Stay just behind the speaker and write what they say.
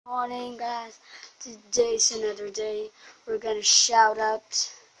Morning, guys. Today's another day. We're gonna shout out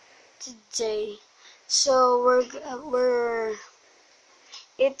today. So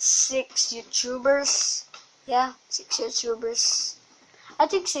it's 6 YouTubers. Yeah, 6 YouTubers. I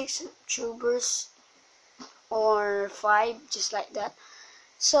think 6 YouTubers or 5, just like that.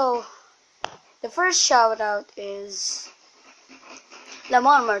 So the first shout out is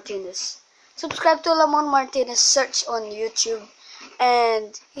Lamon Martinez. Subscribe to Lamon Martinez. Search on YouTube.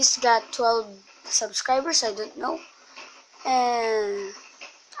 And he's got 12 subscribers. I don't know.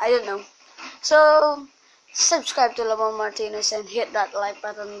 So subscribe to Lamon Martinez and hit that like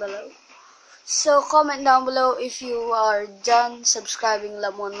button below. So comment down below if you are done subscribing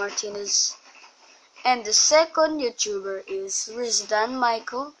Lamon Martinez. And the second YouTuber is Rizdan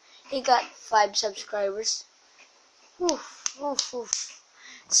Michael. He got 5 subscribers. Oof, oof, oof.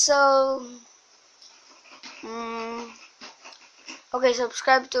 So okay,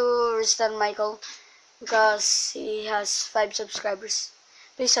 subscribe to Rizdan Michael because he has 5 subscribers.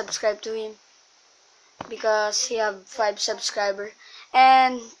 Please subscribe to him because he have 5 subscribers.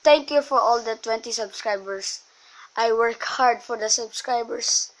 And thank you for all the 20 subscribers. I work hard for the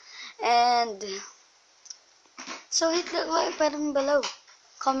subscribers. And so hit the like button below.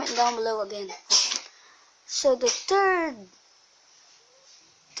 Comment down below again. So the third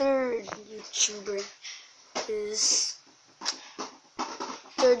YouTuber is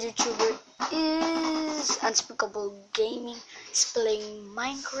Unspeakable Gaming. He's playing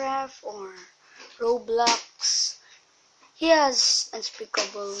Minecraft or Roblox. He has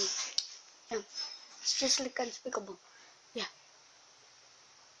Unspeakable. Yeah, it's just like Unspeakable. Yeah.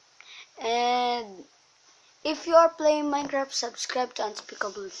 And if you are playing Minecraft, subscribe to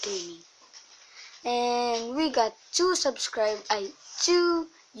Unspeakable Gaming. And we got 2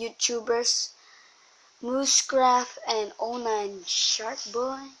 YouTubers, Moosecraft and O9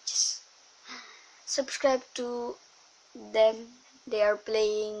 Sharkboy. Just subscribe to them. They are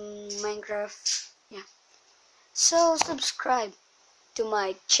playing Minecraft. Yeah. So subscribe to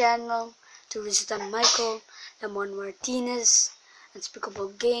my channel, to Rizdan Michael, Lamon Martinez,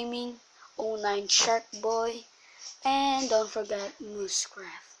 Unspeakable Gaming, O9 Sharkboy, and don't forget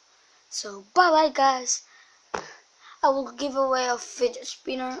Moosecraft. So bye bye, guys. I will give away a fidget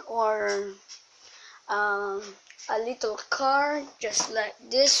spinner or a little car just like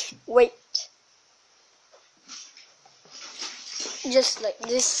this. Wait, just like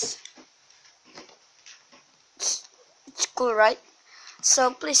this. It's cool, right?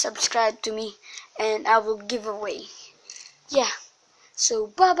 So please subscribe to me and I will give away. Yeah. So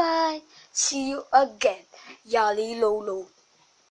bye bye. See you again. Yali Lolo.